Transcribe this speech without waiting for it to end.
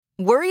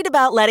Worried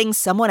about letting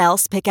someone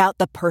else pick out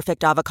the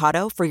perfect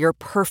avocado for your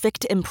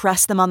perfect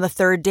impress them on the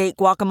third date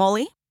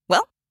guacamole?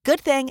 Well, good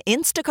thing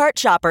Instacart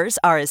shoppers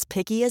are as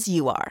picky as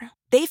you are.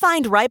 They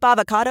find ripe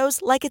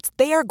avocados like it's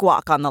their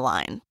guac on the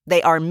line.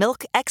 They are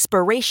milk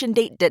expiration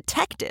date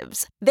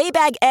detectives. They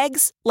bag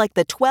eggs like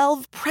the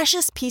 12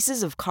 precious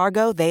pieces of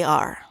cargo they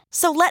are.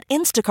 So let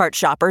Instacart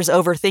shoppers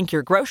overthink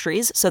your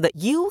groceries so that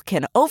you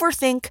can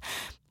overthink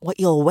what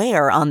you'll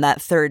wear on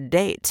that third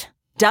date.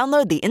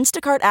 Download the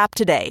Instacart app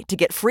today to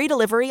get free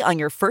delivery on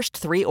your first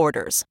 3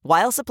 orders,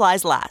 while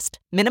supplies last.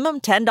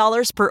 Minimum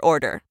 $10 per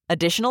order.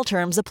 Additional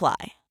terms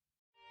apply.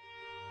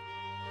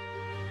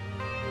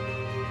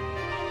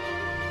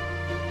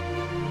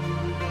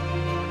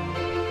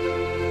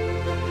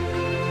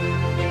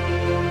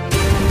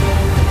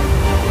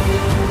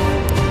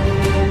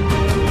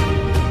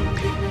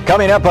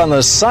 Coming up on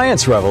the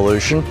science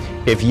revolution,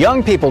 if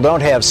young people don't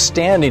have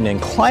standing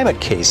in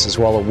climate cases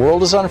while the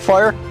world is on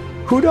fire,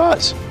 who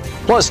does?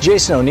 Plus,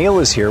 Jayson O'Neill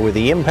is here with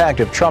the impact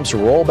of Trump's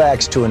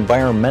rollbacks to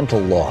environmental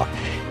law.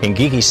 In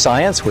Geeky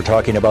Science, we're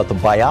talking about the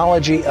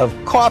biology of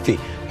coffee.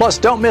 Plus,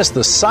 don't miss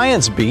the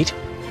science beat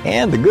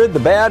and the good, the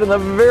bad, and the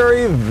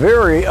very,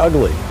 very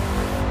ugly.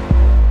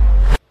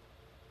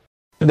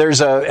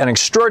 There's an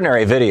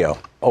extraordinary video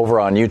over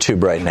on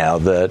YouTube right now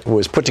that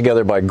was put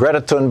together by Greta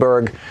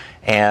Thunberg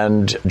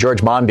and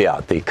George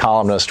Monbiot, the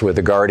columnist with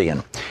The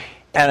Guardian.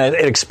 And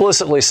it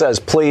explicitly says,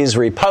 please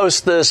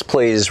repost this,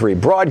 please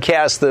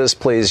rebroadcast this,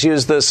 please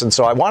use this. And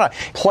so I want to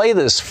play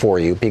this for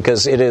you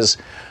because it is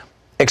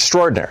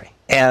extraordinary.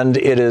 And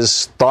it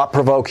is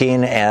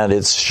thought-provoking, and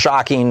it's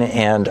shocking,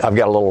 and I've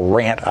got a little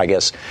rant, I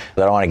guess,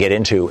 that I want to get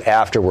into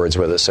afterwards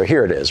with it. So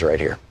here it is right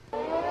here.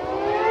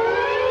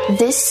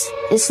 This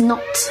is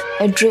not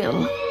a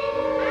drill.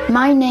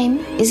 My name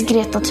is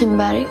Greta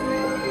Thunberg.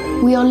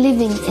 We are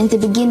living in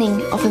the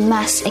beginning of a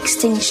mass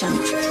extinction.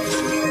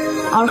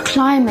 Our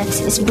climate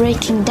is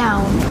breaking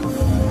down.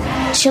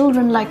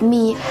 Children like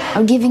me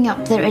are giving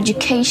up their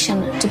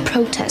education to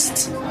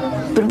protest.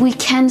 But we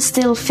can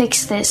still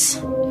fix this.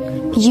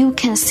 You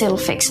can still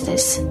fix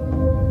this.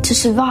 To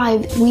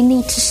survive, we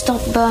need to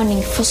stop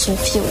burning fossil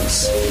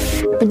fuels.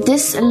 But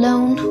this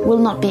alone will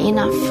not be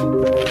enough.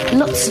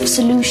 Lots of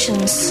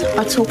solutions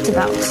are talked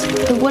about.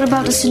 But what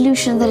about a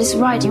solution that is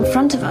right in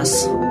front of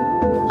us?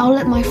 I'll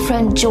let my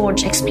friend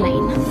George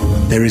explain.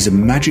 There is a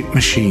magic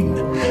machine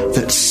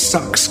that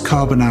sucks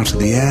carbon out of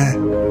the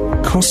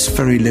air, costs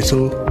very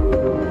little,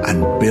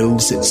 and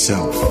builds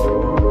itself.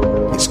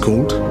 It's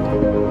called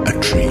a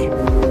tree.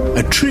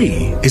 A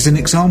tree is an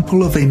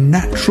example of a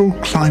natural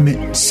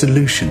climate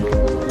solution.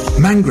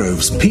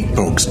 Mangroves, peat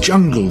bogs,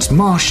 jungles,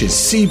 marshes,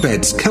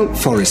 seabeds, kelp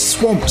forests,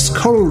 swamps,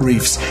 coral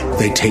reefs,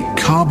 they take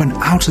carbon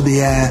out of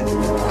the air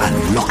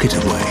and lock it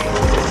away.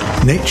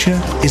 Nature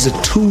is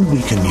a tool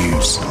we can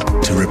use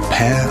to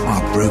repair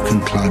our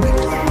broken climate.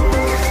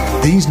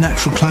 These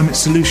natural climate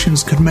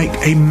solutions could make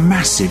a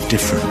massive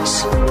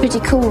difference. Pretty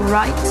cool,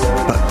 right?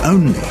 But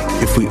only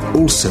if we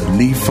also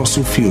leave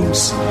fossil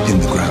fuels in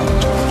the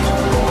ground.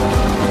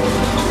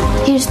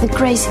 Here's the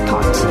crazy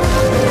part.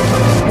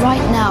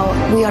 Right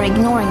now, we are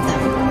ignoring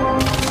them.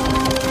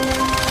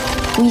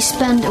 We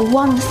spend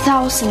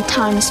 1,000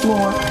 times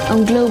more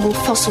on global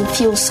fossil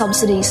fuel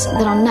subsidies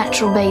than on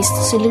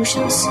natural-based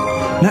solutions.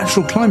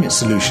 Natural climate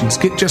solutions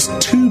get just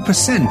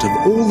 2%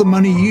 of all the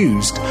money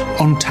used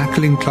on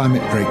tackling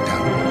climate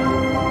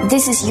breakdown.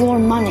 This is your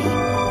money.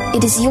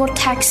 It is your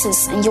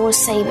taxes and your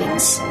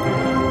savings.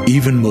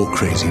 Even more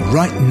crazy,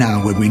 right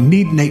now when we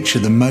need nature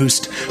the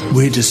most,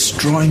 we're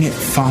destroying it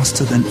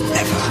faster than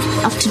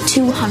ever. Up to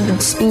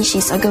 200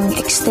 species are going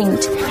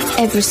extinct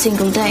every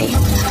single day.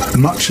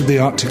 Much of the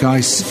Arctic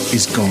ice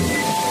is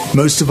gone.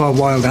 Most of our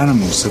wild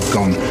animals have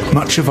gone.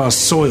 Much of our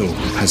soil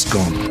has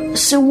gone.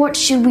 So what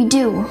should we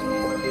do?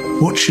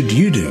 What should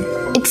you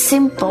do? It's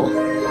simple.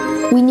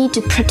 We need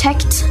to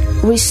protect,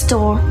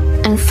 restore,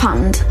 and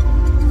fund.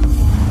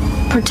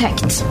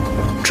 Protect.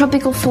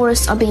 Tropical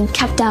forests are being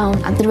cut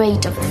down at the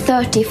rate of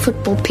 30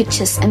 football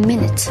pitches a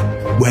minute.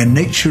 Where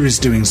nature is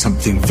doing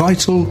something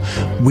vital,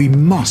 we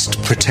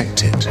must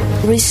protect it.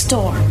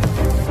 Restore.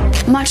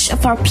 Much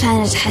of our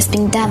planet has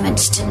been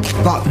damaged.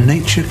 But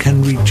nature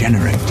can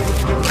regenerate,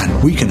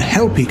 and we can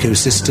help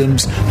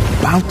ecosystems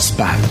bounce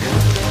back.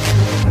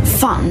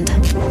 Fund.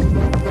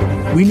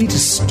 We need to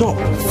stop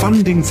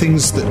funding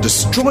things that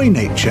destroy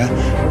nature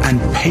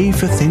and pay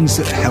for things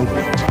that help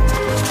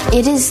it.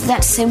 It is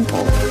that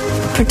simple.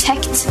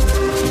 Protect,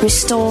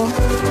 restore,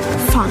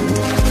 fund.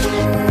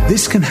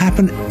 This can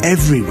happen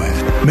everywhere.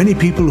 Many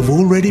people have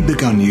already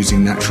begun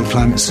using natural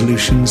climate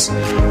solutions.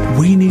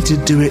 We need to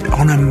do it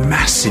on a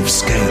massive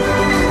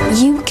scale.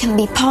 You can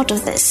be part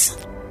of this.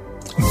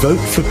 Vote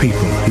for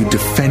people who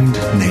defend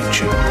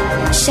nature.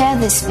 Share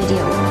this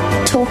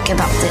video. Talk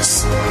about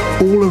this.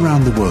 All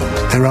around the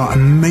world, there are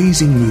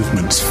amazing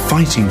movements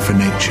fighting for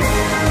nature.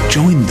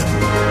 Join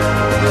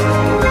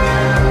them.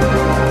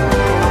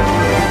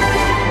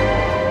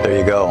 There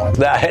you go.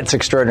 It's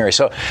extraordinary.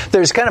 So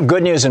there's kind of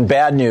good news and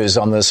bad news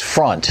on this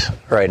front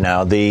right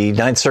now. The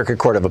Ninth Circuit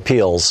Court of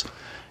Appeals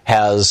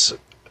has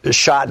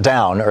shot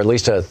down, or at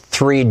least a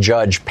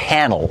 3-judge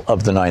panel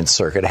of the Ninth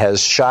Circuit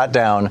has shot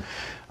down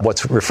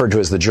what's referred to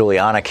as the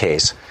Juliana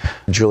case,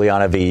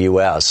 Juliana v.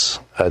 U.S.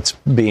 It's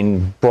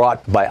being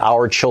brought by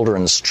Our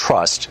Children's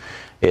Trust.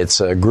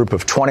 It's a group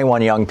of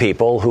 21 young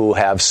people who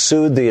have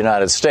sued the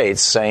United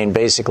States, saying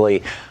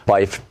basically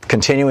by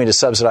continuing to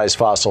subsidize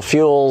fossil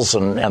fuels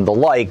and the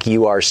like,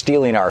 you are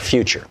stealing our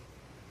future.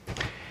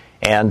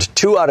 And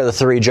 2 out of the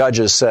 3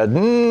 judges said,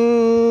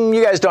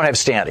 you guys don't have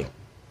standing.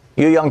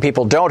 You young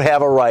people don't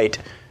have a right.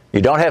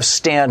 You don't have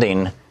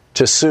standing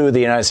to sue the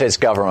United States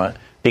government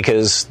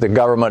because the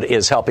government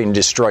is helping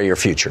destroy your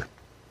future.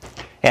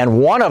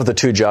 And one of the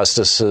 2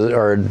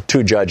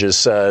 judges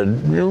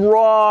said,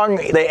 wrong,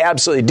 they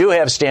absolutely do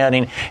have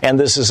standing, and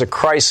this is a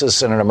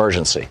crisis and an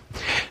emergency.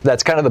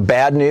 That's kind of the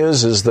bad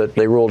news, is that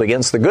they ruled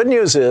against. The good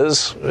news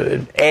is,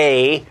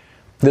 A,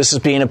 this is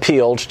being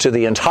appealed to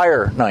the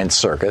entire Ninth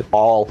Circuit.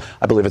 All,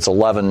 I believe it's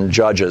 11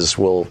 judges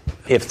will,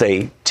 if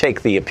they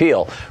take the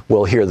appeal,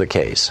 will hear the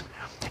case.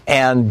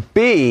 And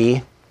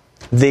B,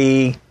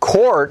 the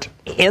court,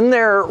 in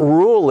their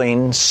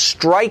ruling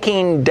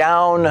striking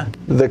down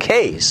the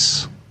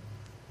case,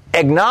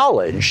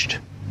 acknowledged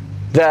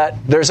that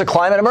there's a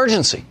climate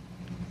emergency.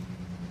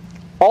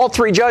 All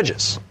 3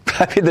 judges.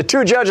 I mean, the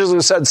 2 judges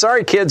who said,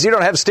 sorry, kids, you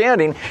don't have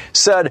standing,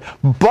 said,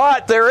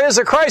 but there is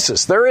a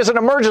crisis. There is an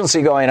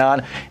emergency going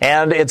on,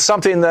 and it's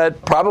something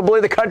that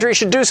probably the country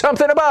should do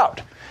something about.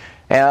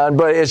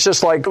 But it's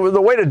just like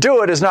the way to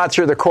do it is not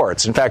through the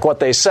courts. In fact, what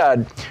they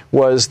said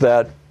was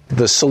that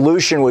the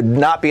solution would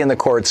not be in the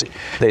courts.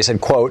 They said,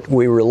 quote,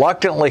 we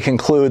reluctantly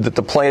conclude that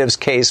the plaintiff's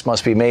case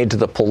must be made to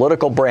the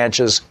political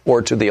branches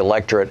or to the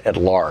electorate at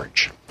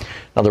large. In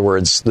other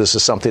words, this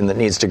is something that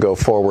needs to go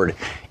forward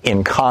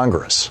in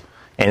Congress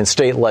and in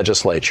state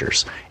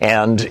legislatures.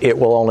 And it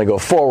will only go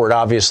forward,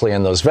 obviously,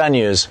 in those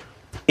venues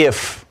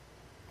if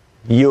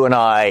you and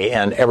I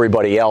and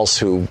everybody else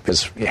who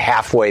is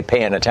halfway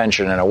paying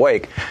attention and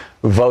awake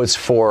votes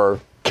for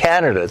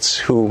candidates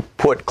who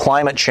put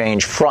climate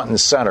change front and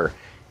center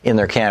in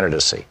their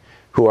candidacy,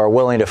 who are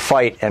willing to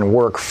fight and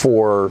work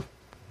for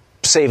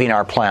saving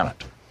our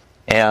planet.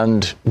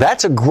 And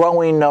that's a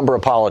growing number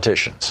of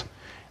politicians.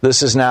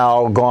 This has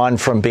now gone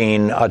from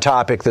being a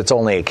topic that's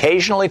only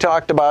occasionally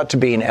talked about to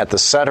being at the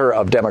center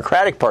of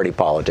Democratic Party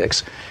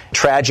politics.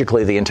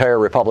 Tragically, the entire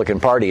Republican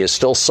Party is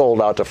still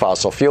sold out to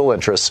fossil fuel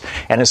interests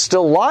and is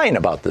still lying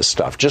about this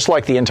stuff, just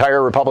like the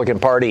entire Republican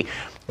Party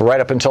right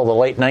up until the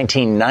late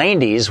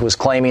 1990s was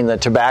claiming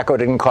that tobacco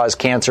didn't cause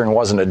cancer and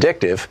wasn't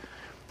addictive,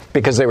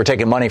 because they were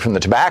taking money from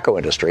the tobacco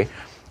industry.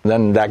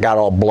 Then that got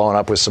all blown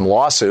up with some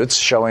lawsuits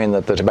showing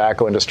that the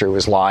tobacco industry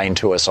was lying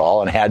to us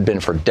all and had been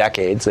for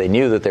decades. They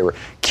knew that they were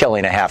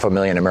killing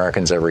 500,000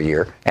 Americans every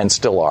year, and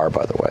still are,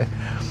 by the way.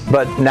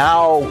 But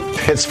now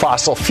it's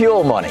fossil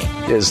fuel money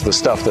is the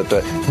stuff that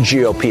the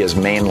GOP is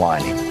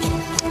mainlining.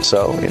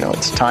 So,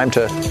 it's time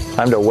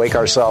to wake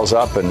ourselves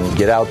up and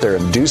get out there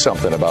and do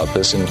something about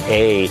this, and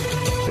A,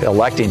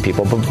 electing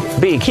people,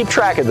 but B, keep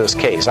track of this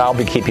case. I'll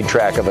be keeping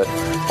track of it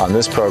on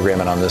this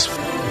program and on this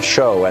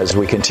show as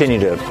we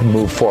continue to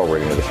move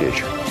forward into the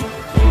future.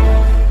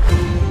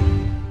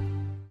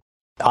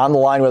 On the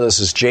line with us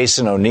is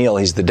Jayson O'Neill.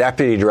 He's the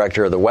Deputy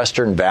Director of the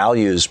Western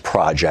Values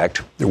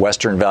Project. The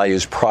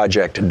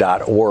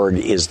westernvaluesproject.org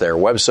is their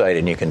website,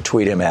 and you can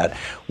tweet him at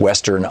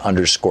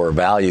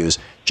Western_values.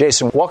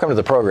 Jayson, welcome to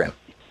the program.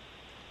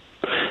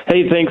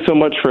 Hey, thanks so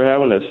much for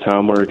having us,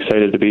 Tom. We're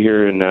excited to be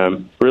here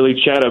and really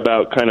chat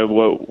about kind of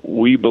what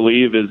we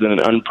believe is an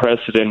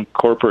unprecedented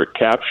corporate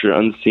capture,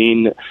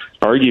 unseen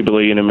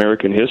arguably in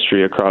American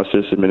history across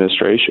this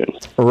administration.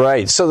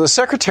 Right. So the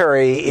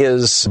Secretary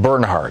is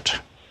Bernhardt,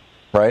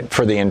 right,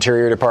 for the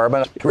Interior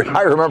Department.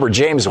 I remember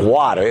James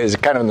Watt is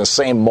kind of in the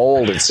same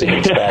mold, it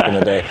seems, back in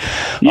the day.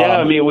 Yeah,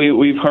 I mean,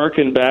 we've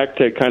hearkened back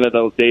to kind of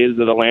the days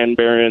of the land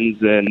barons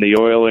and the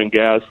oil and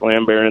gas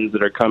land barons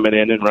that are coming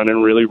in and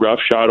running really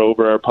roughshod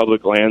over our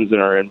public lands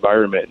and our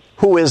environment.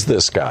 Who is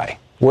this guy?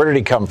 Where did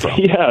he come from?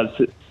 Yes.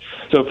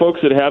 So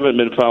folks that haven't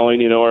been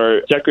following,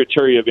 our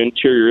Secretary of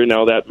Interior,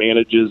 now that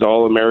manages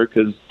all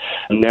America's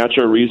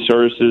natural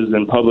resources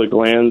and public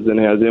lands and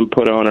has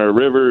input on our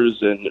rivers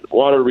and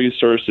water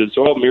resources,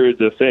 so all myriads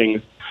of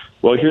things.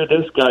 Well, here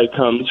this guy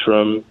comes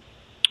from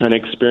an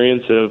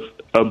experience of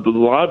a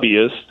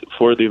lobbyist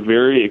for the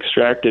very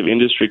extractive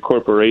industry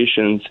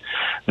corporations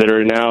that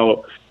are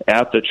now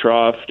at the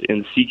trough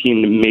and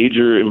seeking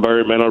major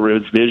environmental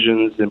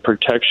revisions and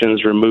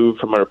protections removed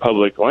from our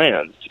public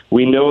lands.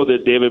 We know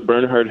that David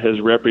Bernhardt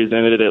has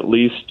represented at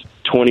least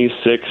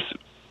 26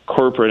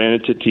 corporate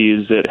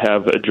entities that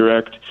have a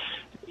direct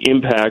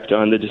impact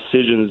on the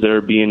decisions that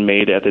are being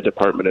made at the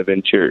Department of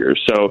Interior.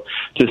 So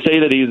to say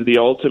that he's the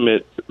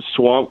ultimate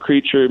swamp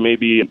creature,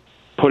 maybe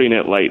putting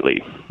it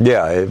lightly.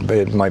 Yeah,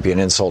 it might be an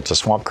insult to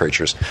swamp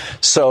creatures.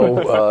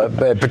 So,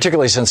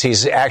 particularly since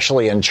he's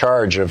actually in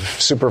charge of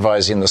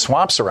supervising the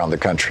swamps around the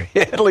country,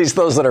 at least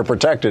those that are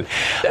protected.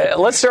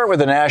 Let's start with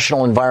the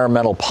National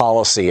Environmental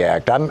Policy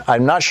Act.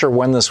 I'm not sure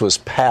when this was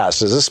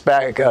passed. Is this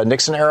back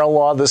Nixon-era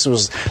law? This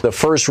was the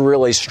first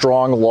really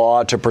strong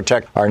law to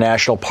protect our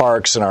national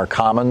parks and our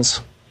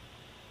commons?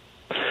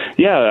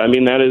 Yeah, I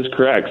mean, that is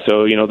correct.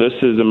 So, this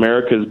is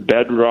America's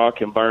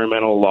bedrock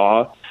environmental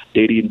law,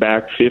 dating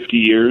back 50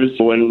 years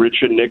when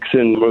Richard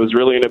Nixon was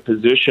really in a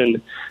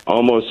position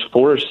almost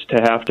forced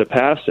to have to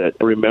pass it.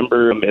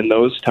 Remember, in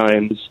those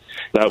times,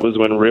 that was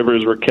when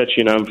rivers were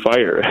catching on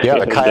fire. Yeah,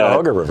 the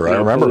Cuyahoga River, I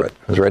remember it.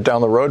 It was right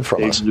down the road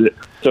from us.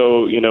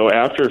 So,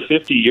 after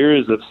 50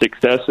 years of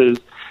successes,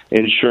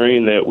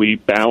 ensuring that we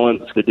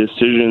balance the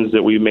decisions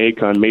that we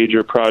make on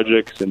major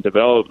projects and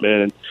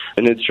development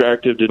and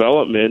extractive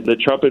development, the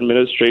Trump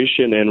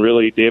administration and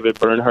really David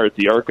Bernhardt,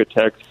 the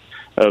architect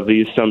of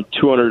these some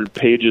 200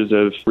 pages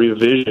of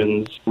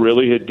revisions,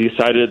 really had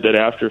decided that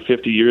after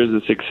 50 years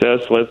of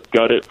success, let's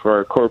gut it for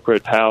our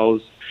corporate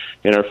pals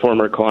and our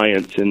former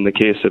clients in the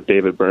case of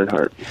David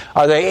Bernhardt.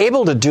 Are they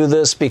able to do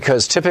this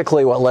because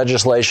typically what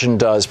legislation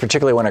does,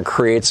 particularly when it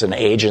creates an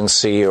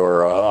agency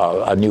or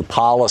a new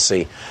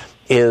policy,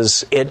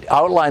 is it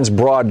outlines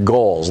broad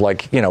goals,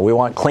 like, we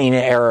want clean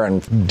air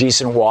and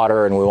decent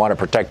water and we want to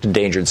protect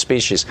endangered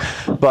species.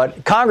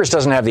 But Congress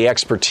doesn't have the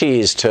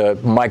expertise to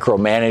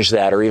micromanage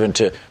that or even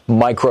to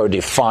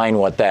micro-define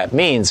what that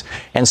means.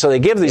 And so they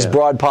give these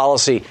broad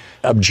policy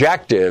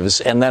objectives,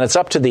 and then it's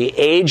up to the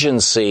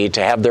agency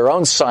to have their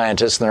own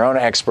scientists and their own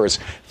experts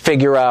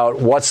figure out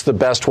what's the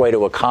best way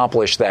to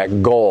accomplish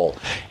that goal.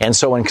 And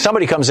so when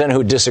somebody comes in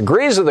who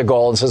disagrees with the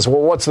goal and says,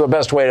 well, what's the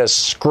best way to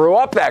screw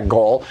up that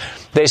goal?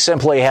 They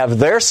simply have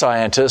their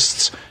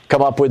scientists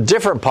come up with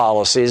different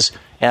policies,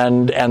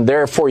 and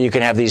therefore you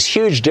can have these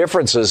huge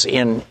differences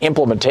in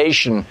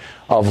implementation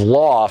of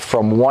law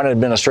from one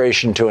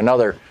administration to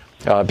another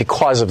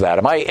because of that.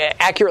 Am I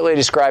accurately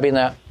describing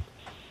that?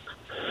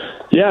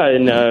 Yeah,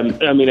 and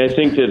I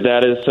think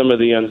that is some of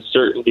the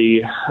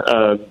uncertainty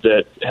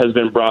that has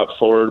been brought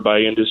forward by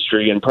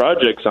industry and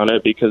projects on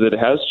it because it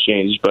has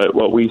changed. But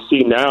what we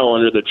see now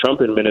under the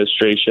Trump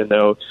administration,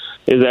 though,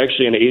 is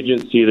actually an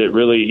agency that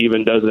really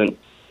even doesn't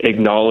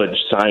acknowledge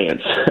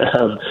science,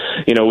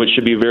 which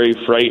should be very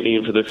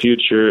frightening for the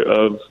future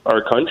of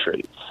our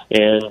country.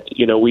 And,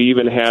 we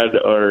even had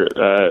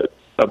our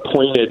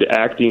appointed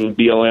acting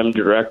BLM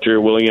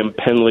director, William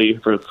Penley,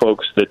 for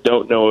folks that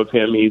don't know of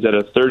him. He's had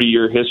a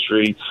 30-year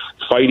history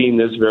fighting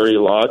this very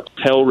law,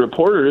 tell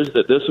reporters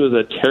that this was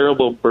a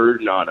terrible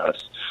burden on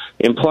us,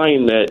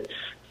 implying that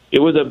it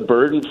was a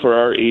burden for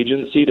our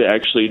agency to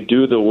actually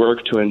do the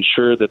work to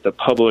ensure that the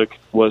public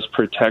was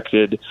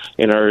protected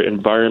and our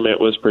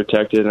environment was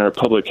protected and our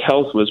public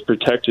health was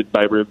protected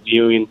by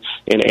reviewing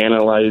and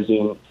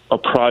analyzing a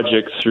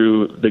project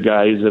through the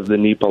guise of the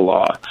NEPA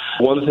law.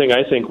 One thing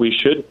I think we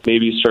should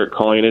maybe start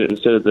calling it,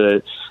 instead of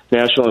the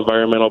National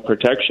Environmental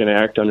Protection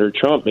Act under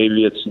Trump,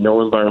 maybe it's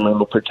no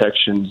environmental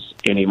protections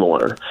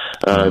anymore.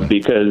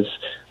 Because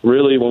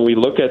really, when we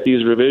look at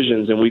these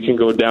revisions, and we can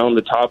go down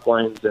the top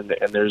lines, and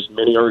there's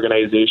many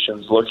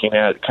organizations looking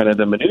at kind of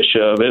the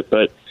minutia of it,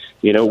 but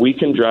we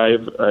can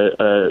drive,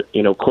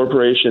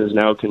 corporations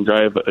now can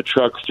drive a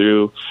truck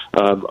through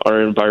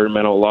our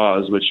environmental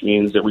laws, which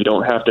means that we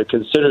don't have to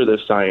consider the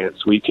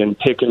science. We can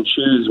pick and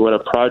choose what a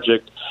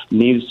project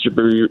needs to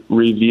be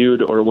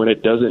reviewed or when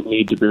it doesn't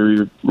need to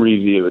be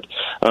reviewed.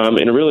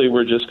 And really,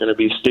 we're just going to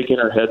be sticking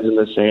our heads in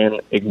the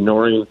sand,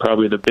 ignoring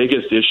probably the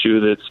biggest issue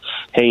that's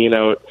hanging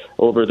out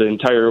over the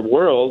entire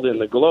world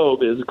and the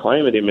globe is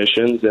climate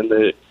emissions and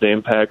the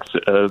impacts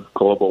of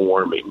global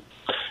warming.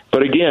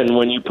 But again,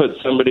 when you put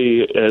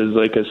somebody as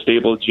like a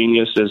stable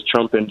genius as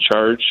Trump in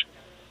charge,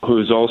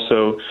 who's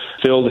also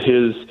filled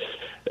his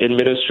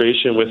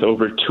administration with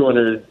over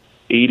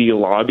 280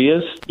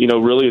 lobbyists,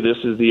 really this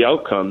is the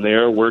outcome. They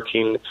are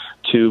working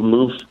to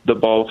move the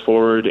ball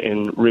forward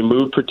and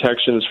remove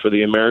protections for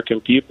the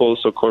American people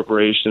so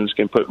corporations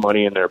can put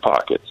money in their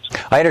pockets.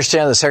 I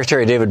understand that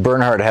Secretary David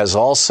Bernhardt has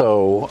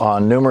also,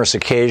 on numerous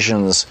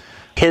occasions,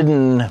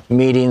 hidden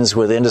meetings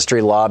with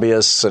industry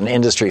lobbyists and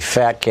industry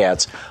fat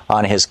cats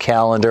on his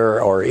calendar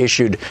or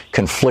issued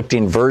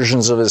conflicting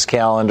versions of his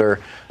calendar.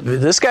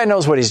 This guy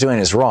knows what he's doing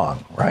is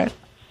wrong, right?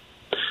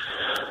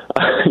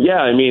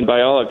 Yeah,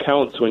 by all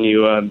accounts, when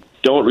you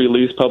don't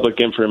release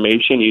public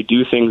information, you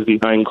do things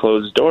behind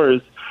closed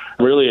doors,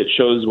 really it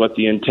shows what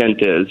the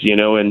intent is,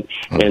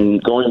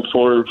 and going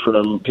forward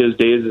from his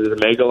days as a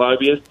mega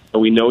lobbyist,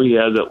 we know he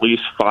has at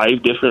least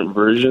 5 different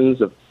versions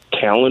of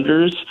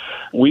calendars.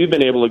 We've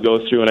been able to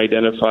go through and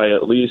identify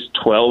at least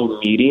 12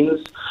 meetings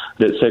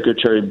that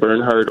Secretary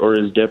Bernhardt or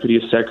his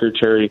deputy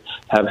secretary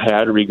have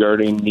had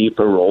regarding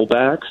NEPA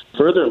rollbacks.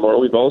 Furthermore,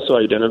 we've also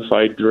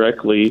identified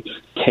directly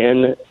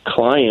 10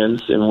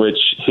 clients in which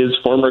his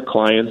former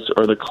clients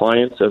or the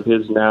clients of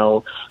his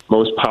now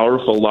most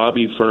powerful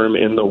lobby firm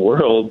in the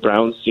world,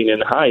 Brownstein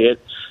and Hyatt,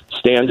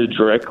 stand to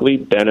directly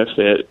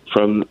benefit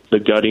from the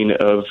gutting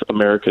of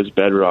America's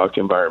bedrock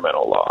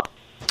environmental law.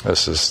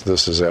 This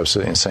is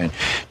absolutely insane.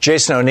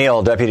 Jayson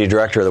O'Neill, Deputy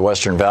Director of the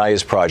Western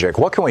Values Project.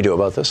 What can we do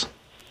about this?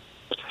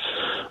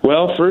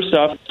 Well, first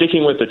off,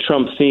 sticking with the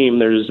Trump theme,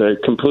 there's a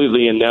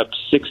completely inept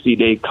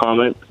 60-day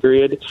comment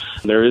period.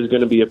 There is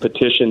going to be a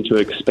petition to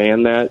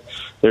expand that.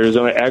 There's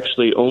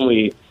actually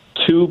only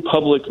 2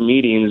 public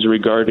meetings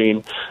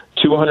regarding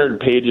 200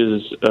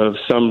 pages of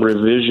some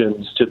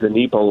revisions to the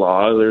NEPA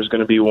law. There's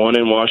going to be one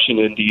in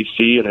Washington,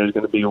 D.C., and there's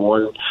going to be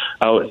one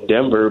out in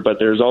Denver, but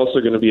there's also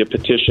going to be a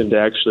petition to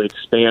actually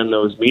expand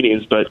those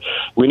meetings. But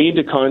we need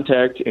to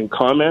contact and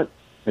comment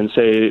and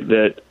say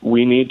that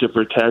we need to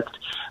protect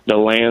the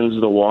lands,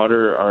 the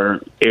water, our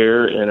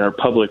air, and our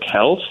public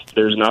health.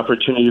 There's an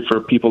opportunity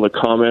for people to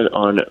comment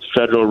on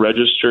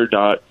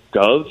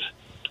federalregister.gov,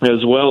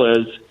 as well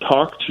as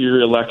talk to your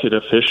elected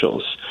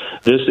officials.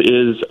 This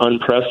is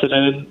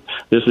unprecedented.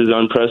 This is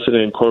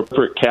unprecedented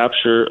corporate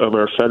capture of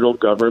our federal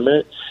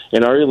government,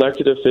 and our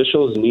elected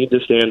officials need to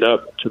stand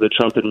up to the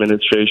Trump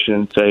administration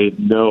and say,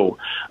 no,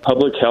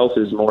 public health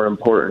is more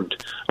important.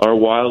 Our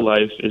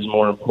wildlife is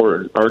more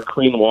important. Our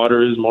clean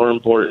water is more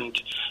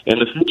important. And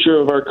the future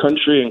of our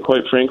country and,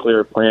 quite frankly,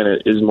 our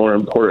planet is more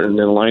important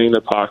than lining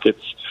the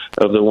pockets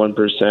of the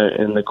 1%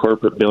 and the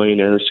corporate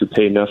billionaires who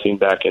pay nothing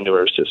back into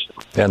our system.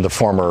 And the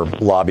former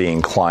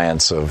lobbying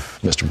clients of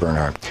Mr.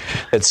 Bernhardt.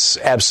 It's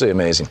absolutely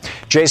amazing.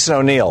 Jayson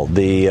O'Neill,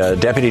 the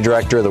Deputy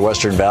Director of the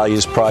Western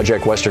Values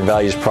Project.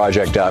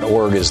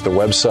 WesternValuesProject.org is the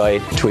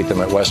website. Tweet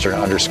them at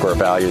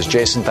Western_values.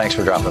 Jayson, thanks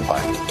for dropping by.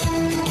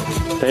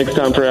 Thanks,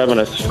 Tom, for having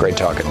us. Great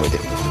talking with you.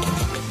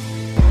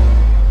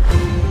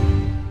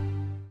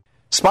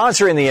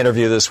 Sponsoring the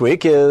interview this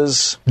week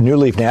is New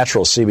Leaf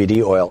Naturals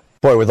CBD oil.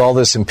 Boy, with all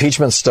this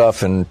impeachment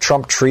stuff and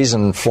Trump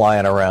treason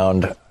flying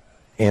around,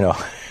 I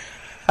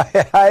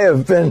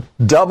have been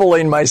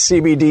doubling my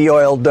CBD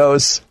oil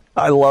dose.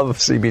 I love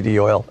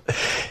CBD oil.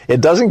 It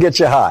doesn't get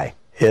you high,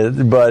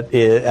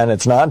 and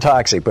it's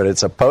non-toxic, but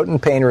it's a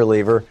potent pain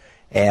reliever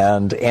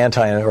and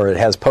it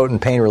has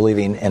potent pain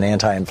relieving and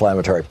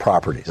anti-inflammatory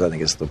properties. I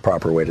think is the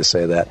proper way to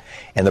say that.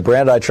 And the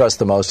brand I trust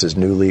the most is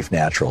New Leaf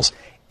Naturals.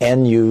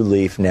 NU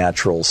Leaf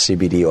Naturals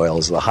CBD oil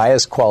is the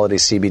highest quality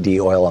CBD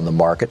oil on the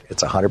market.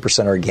 It's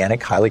 100%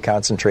 organic, highly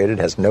concentrated,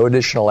 has no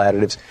additional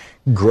additives,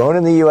 grown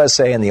in the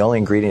USA, and the only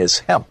ingredient is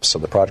hemp, so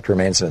the product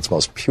remains in its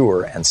most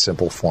pure and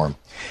simple form.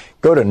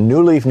 Go to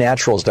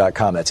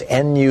newleafnaturals.com. That's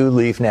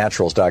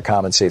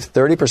newleafnaturals.com and save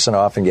 30%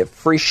 off and get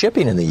free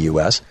shipping in the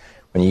U.S.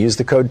 when you use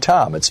the code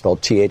TOM. It's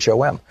spelled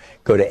THOM.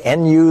 Go to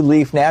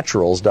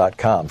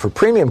newleafnaturals.com. For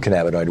premium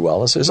cannabinoid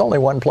wellness, there's only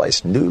one place,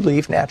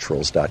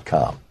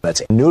 newleafnaturals.com.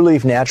 That's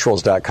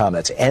newleafnaturals.com.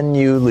 That's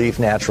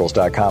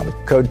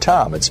newleafnaturals.com. Code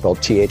TOM. It's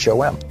spelled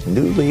THOM.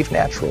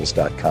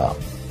 newleafnaturals.com.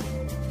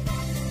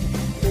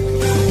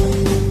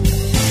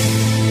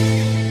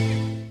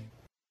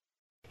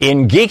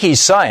 In Geeky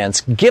Science,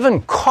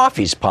 given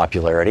coffee's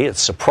popularity,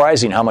 it's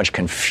surprising how much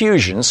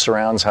confusion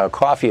surrounds how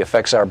coffee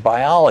affects our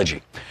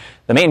biology.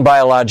 The main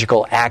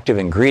biological active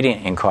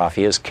ingredient in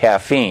coffee is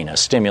caffeine, a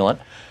stimulant,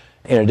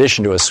 in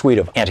addition to a suite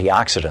of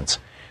antioxidants.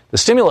 The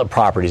stimulant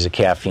properties of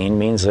caffeine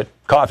means that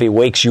coffee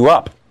wakes you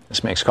up.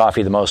 This makes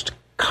coffee the most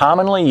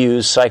commonly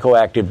used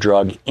psychoactive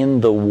drug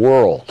in the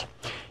world.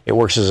 It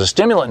works as a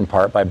stimulant in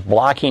part by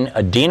blocking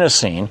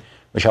adenosine,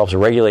 which helps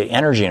regulate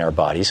energy in our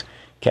bodies.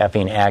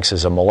 Caffeine acts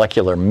as a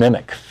molecular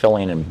mimic,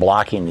 filling and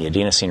blocking the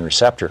adenosine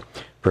receptor,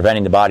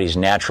 preventing the body's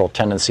natural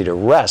tendency to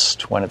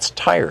rest when it's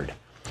tired.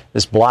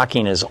 This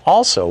blocking is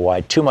also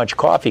why too much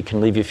coffee can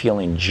leave you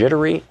feeling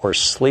jittery or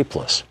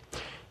sleepless.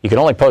 You can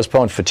only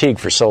postpone fatigue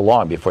for so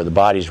long before the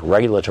body's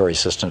regulatory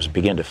systems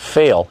begin to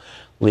fail,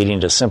 leading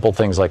to simple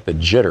things like the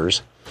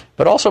jitters,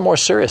 but also more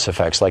serious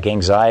effects like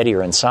anxiety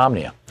or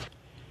insomnia.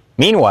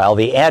 Meanwhile,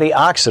 the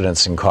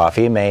antioxidants in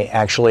coffee may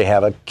actually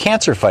have a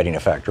cancer-fighting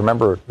effect.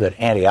 Remember that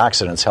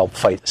antioxidants help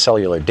fight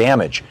cellular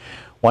damage.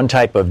 One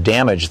type of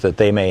damage that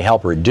they may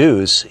help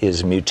reduce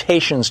is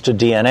mutations to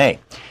DNA.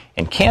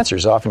 And cancer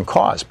is often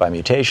caused by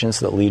mutations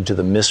that lead to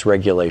the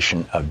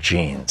misregulation of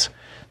genes.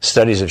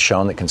 Studies have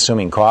shown that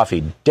consuming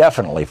coffee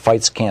definitely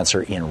fights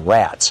cancer in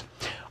rats.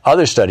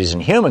 Other studies in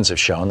humans have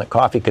shown that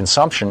coffee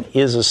consumption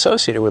is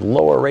associated with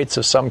lower rates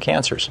of some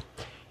cancers.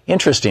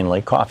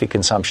 Interestingly, coffee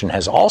consumption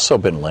has also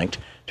been linked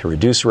to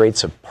reduced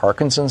rates of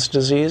Parkinson's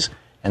disease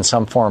and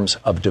some forms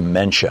of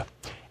dementia.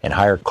 And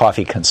higher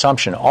coffee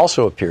consumption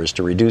also appears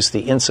to reduce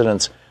the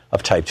incidence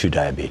of type 2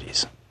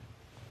 diabetes.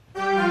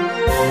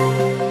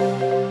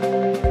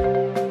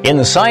 In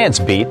the Science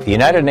Beat, the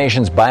United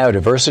Nations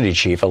Biodiversity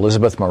Chief,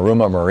 Elizabeth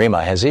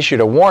Maruma has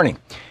issued a warning.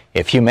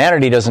 If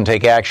humanity doesn't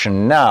take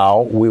action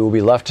now, we will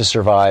be left to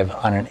survive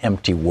on an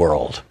empty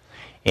world.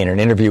 In an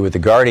interview with The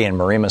Guardian,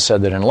 Maruma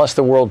said that unless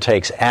the world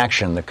takes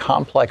action, the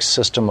complex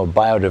system of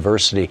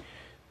biodiversity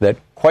that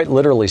quite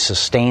literally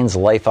sustains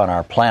life on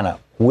our planet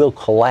will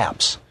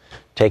collapse,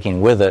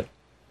 taking with it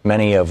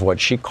many of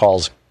what she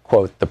calls,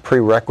 quote, the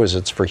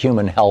prerequisites for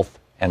human health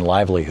and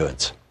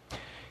livelihoods.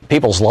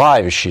 People's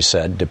lives, she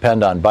said,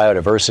 depend on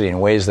biodiversity in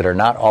ways that are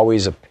not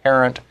always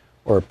apparent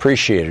or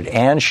appreciated.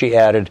 And she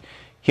added,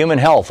 human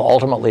health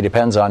ultimately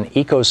depends on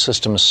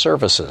ecosystem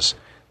services,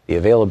 the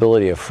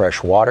availability of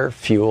fresh water,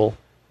 fuel,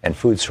 and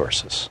food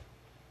sources.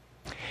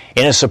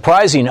 In a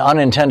surprising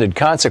unintended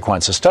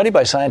consequence, a study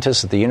by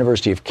scientists at the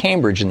University of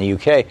Cambridge in the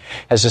UK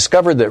has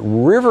discovered that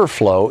river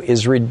flow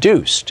is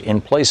reduced in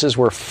places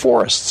where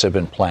forests have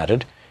been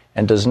planted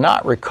and does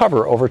not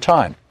recover over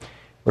time.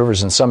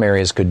 Rivers in some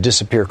areas could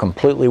disappear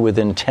completely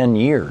within 10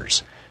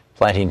 years.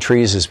 Planting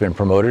trees has been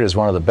promoted as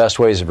one of the best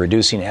ways of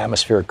reducing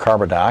atmospheric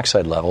carbon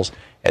dioxide levels,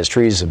 as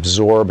trees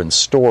absorb and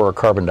store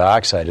carbon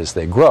dioxide as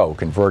they grow,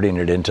 converting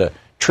it into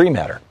tree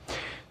matter.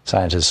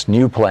 Scientists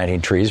knew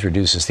planting trees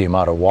reduces the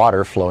amount of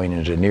water flowing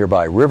into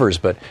nearby rivers,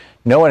 but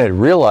no one had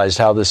realized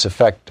how this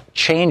effect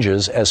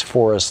changes as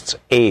forests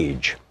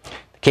age.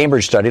 The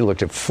Cambridge study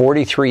looked at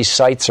 43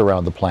 sites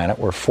around the planet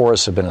where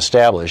forests have been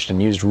established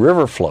and used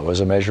river flow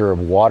as a measure of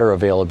water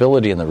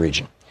availability in the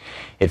region.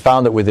 It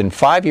found that within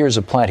 5 years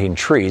of planting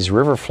trees,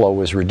 river flow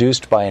was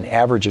reduced by an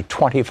average of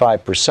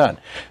 25%.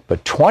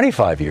 But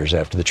 25 years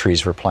after the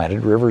trees were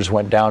planted, rivers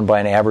went down by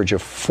an average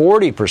of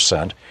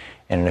 40%,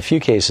 and in a few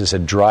cases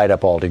had dried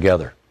up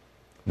altogether.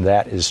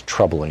 That is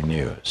troubling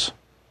news.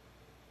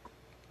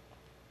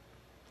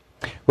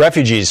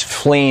 Refugees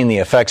fleeing the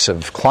effects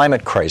of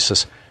climate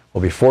crisis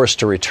will be forced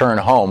to return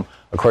home,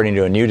 according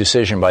to a new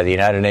decision by the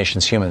United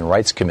Nations Human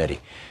Rights Committee.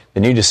 The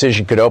new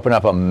decision could open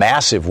up a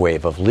massive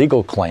wave of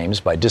legal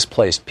claims by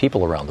displaced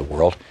people around the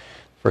world.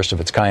 First of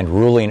its kind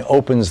ruling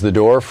opens the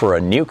door for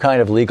a new kind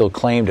of legal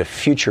claim to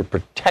future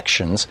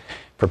protections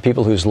for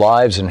people whose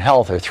lives and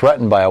health are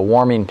threatened by a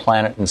warming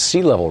planet and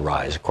sea level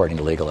rise, according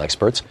to legal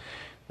experts.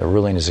 The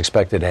ruling is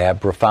expected to have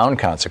profound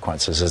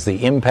consequences, as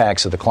the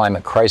impacts of the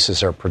climate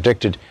crisis are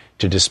predicted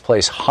to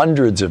displace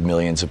hundreds of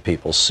millions of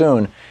people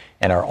soon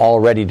and are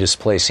already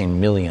displacing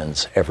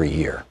millions every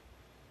year.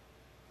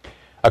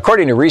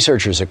 According to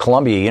researchers at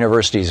Columbia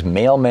University's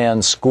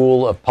Mailman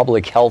School of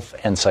Public Health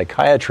and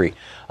Psychiatry,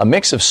 a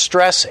mix of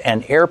stress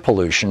and air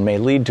pollution may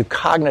lead to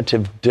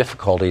cognitive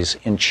difficulties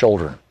in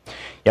children.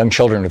 Young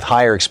children with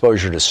higher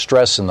exposure to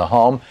stress in the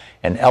home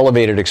and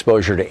elevated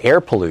exposure to air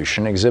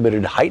pollution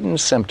exhibited heightened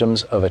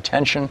symptoms of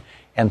attention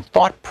and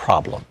thought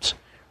problems.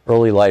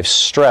 Early life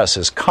stress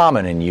is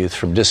common in youth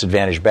from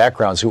disadvantaged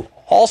backgrounds who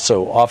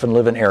also often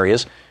live in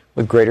areas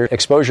with greater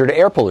exposure to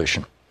air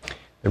pollution.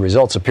 The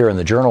results appear in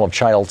the Journal of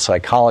Child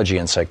Psychology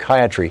and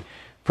Psychiatry.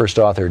 First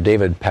author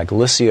David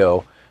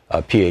Paglicio,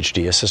 a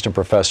PhD, assistant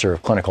professor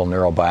of clinical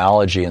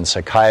neurobiology and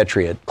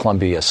psychiatry at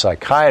Columbia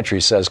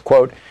Psychiatry, says,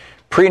 quote,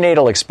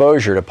 prenatal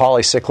exposure to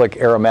polycyclic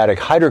aromatic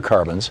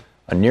hydrocarbons,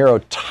 a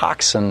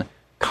neurotoxin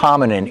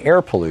common in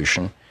air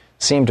pollution,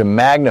 seem to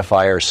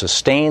magnify or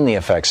sustain the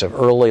effects of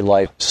early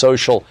life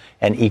social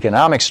and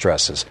economic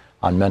stresses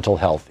on mental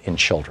health in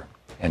children,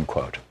 end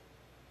quote.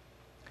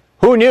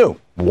 Who knew?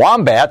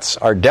 Wombats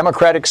are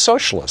democratic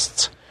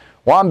socialists.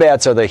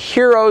 Wombats are the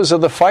heroes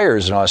of the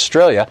fires in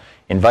Australia,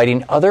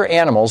 inviting other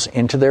animals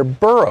into their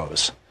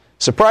burrows.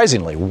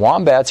 Surprisingly,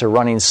 wombats are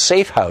running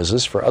safe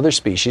houses for other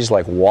species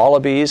like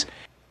wallabies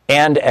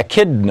and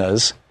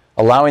echidnas,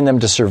 allowing them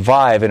to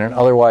survive in an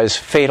otherwise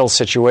fatal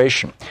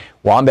situation.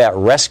 Wombat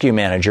rescue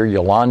manager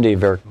Yolande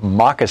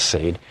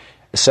Vermakasade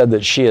said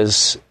that she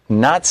has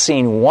not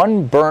seen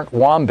one burnt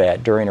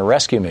wombat during her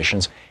rescue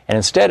missions and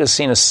instead has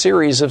seen a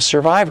series of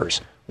survivors,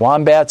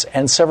 wombats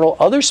and several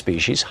other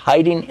species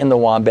hiding in the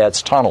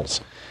wombats' tunnels.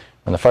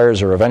 When the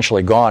fires are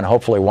eventually gone,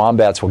 hopefully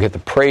wombats will get the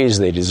praise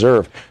they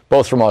deserve,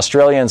 both from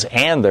Australians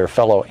and their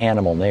fellow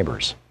animal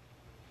neighbors.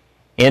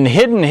 In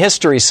Hidden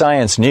History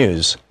Science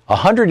News,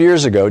 100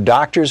 years ago,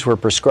 doctors were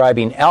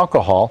prescribing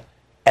alcohol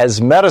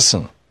as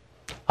medicine.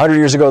 100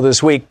 years ago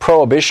this week,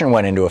 Prohibition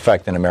went into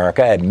effect in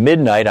America. At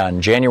midnight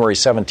on January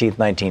 17,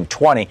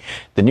 1920,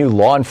 the new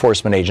law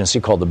enforcement agency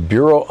called the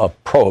Bureau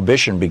of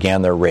Prohibition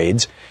began their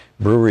raids.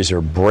 Breweries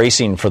are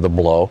bracing for the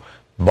blow.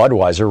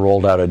 Budweiser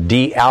rolled out a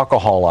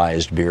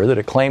de-alcoholized beer that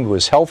it claimed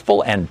was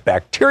healthful and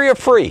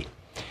bacteria-free.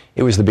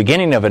 It was the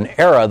beginning of an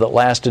era that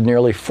lasted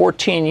nearly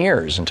 14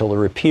 years until the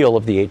repeal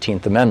of the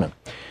 18th Amendment.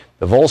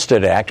 The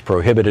Volstead Act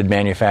prohibited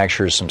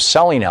manufacturers from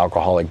selling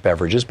alcoholic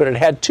beverages, but it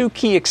had two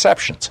key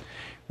exceptions.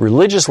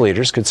 Religious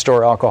leaders could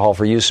store alcohol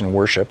for use in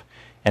worship,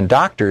 and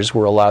doctors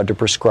were allowed to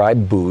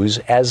prescribe booze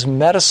as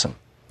medicine.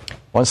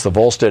 Once the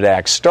Volstead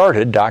Act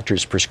started,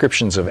 doctors'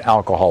 prescriptions of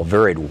alcohol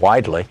varied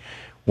widely.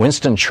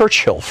 Winston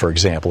Churchill, for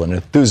example, an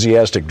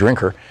enthusiastic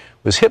drinker,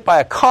 was hit by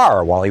a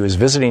car while he was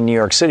visiting New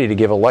York City to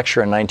give a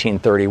lecture in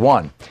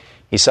 1931.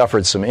 He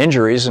suffered some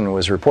injuries and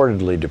was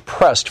reportedly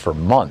depressed for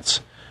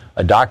months.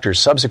 A doctor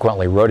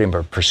subsequently wrote him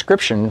a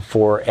prescription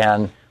for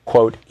an,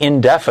 quote,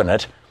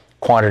 indefinite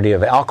quantity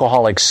of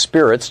alcoholic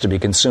spirits to be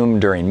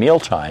consumed during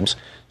mealtimes,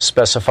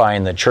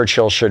 specifying that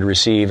Churchill should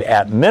receive,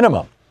 at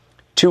minimum,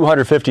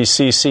 250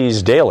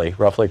 cc's daily,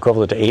 roughly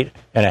equivalent to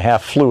 8.5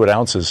 fluid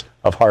ounces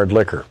of hard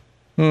liquor.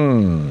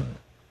 In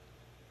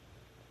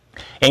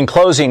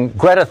closing,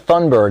 Greta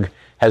Thunberg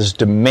has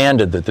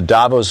demanded that the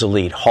Davos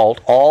elite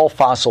halt all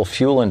fossil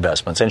fuel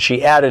investments, and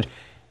she added,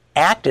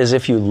 act as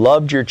if you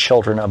loved your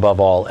children above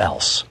all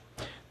else.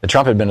 The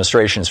Trump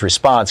administration's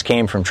response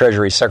came from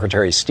Treasury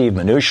Secretary Steve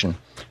Mnuchin,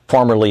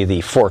 formerly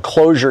the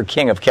foreclosure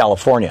king of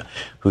California,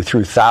 who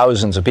threw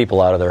thousands of people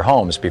out of their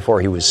homes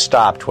before he was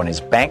stopped when his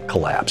bank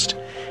collapsed.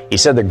 He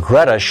said that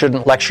Greta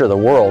shouldn't lecture the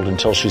world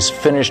until she's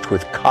finished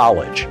with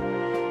college.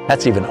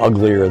 That's even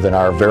uglier than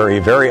our very,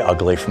 very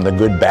ugly from the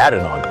good, bad,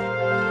 and ugly.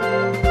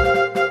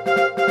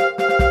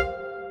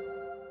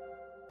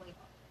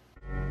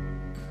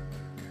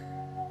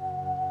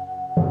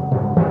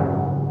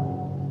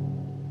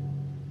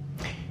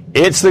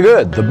 It's the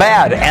good, the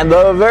bad, and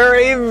the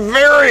very,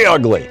 very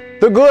ugly.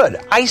 The good,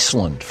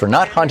 Iceland for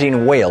not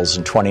hunting whales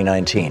in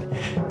 2019.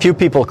 Few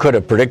people could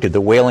have predicted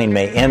that whaling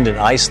may end in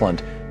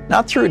Iceland,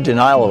 not through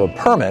denial of a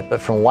permit,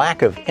 but from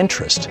lack of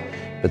interest.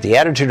 But the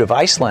attitude of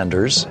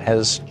Icelanders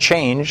has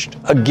changed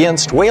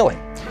against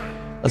whaling.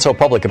 Let's hope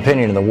public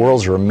opinion in the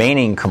world's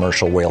remaining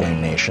commercial whaling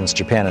nations,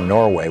 Japan and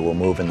Norway, will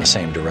move in the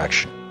same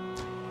direction.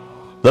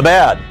 The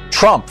bad,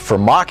 Trump for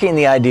mocking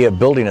the idea of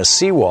building a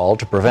seawall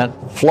to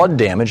prevent flood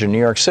damage in New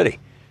York City.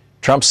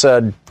 Trump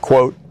said,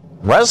 quote,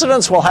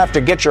 "Residents will have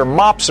to get your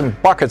mops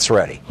and buckets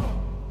ready."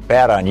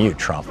 Bad on you,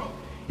 Trump.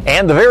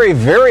 And the very,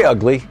 very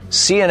ugly,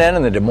 CNN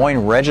and the Des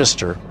Moines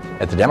Register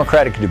at the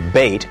Democratic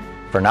debate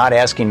for not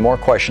asking more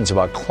questions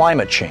about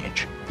climate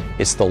change.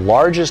 It's the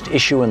largest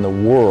issue in the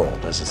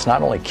world, as it's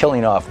not only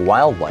killing off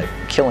wildlife,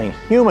 but killing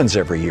humans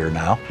every year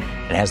now,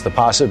 and has the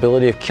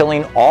possibility of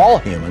killing all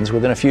humans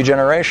within a few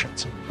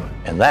generations.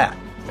 And that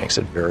makes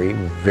it very,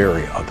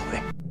 very ugly.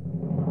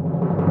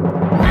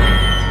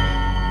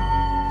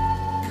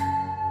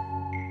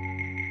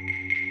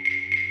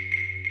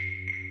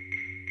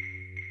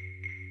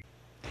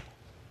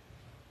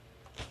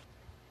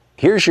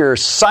 Here's your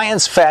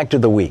science fact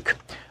of the week.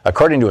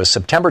 According to a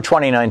September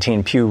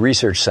 2019 Pew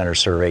Research Center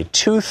survey,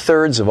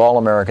 2/3 of all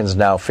Americans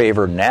now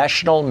favor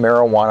national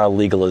marijuana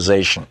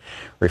legalization,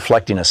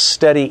 reflecting a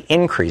steady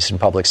increase in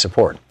public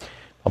support.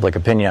 Public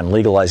opinion on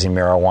legalizing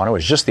marijuana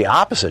was just the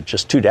opposite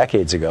just 2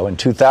 decades ago. In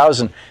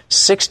 2000,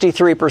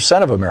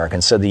 63% of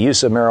Americans said the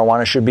use of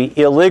marijuana should be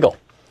illegal.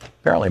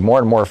 Apparently, more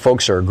and more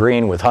folks are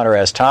agreeing with Hunter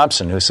S.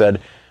 Thompson, who said,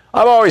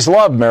 "I've always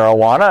loved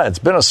marijuana. It's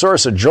been a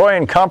source of joy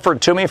and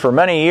comfort to me for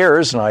many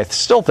years, and I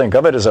still think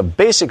of it as a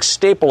basic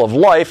staple of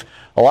life,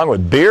 along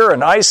with beer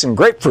and ice and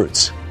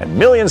grapefruits." And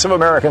millions of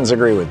Americans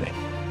agree with me.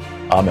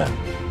 Amen.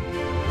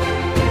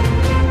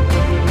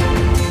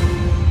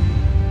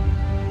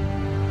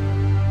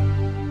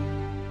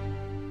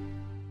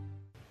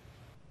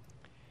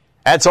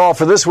 That's all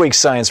for this week's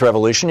Science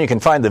Revolution. You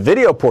can find the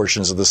video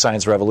portions of the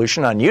Science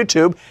Revolution on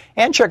YouTube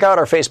and check out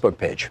our Facebook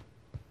page.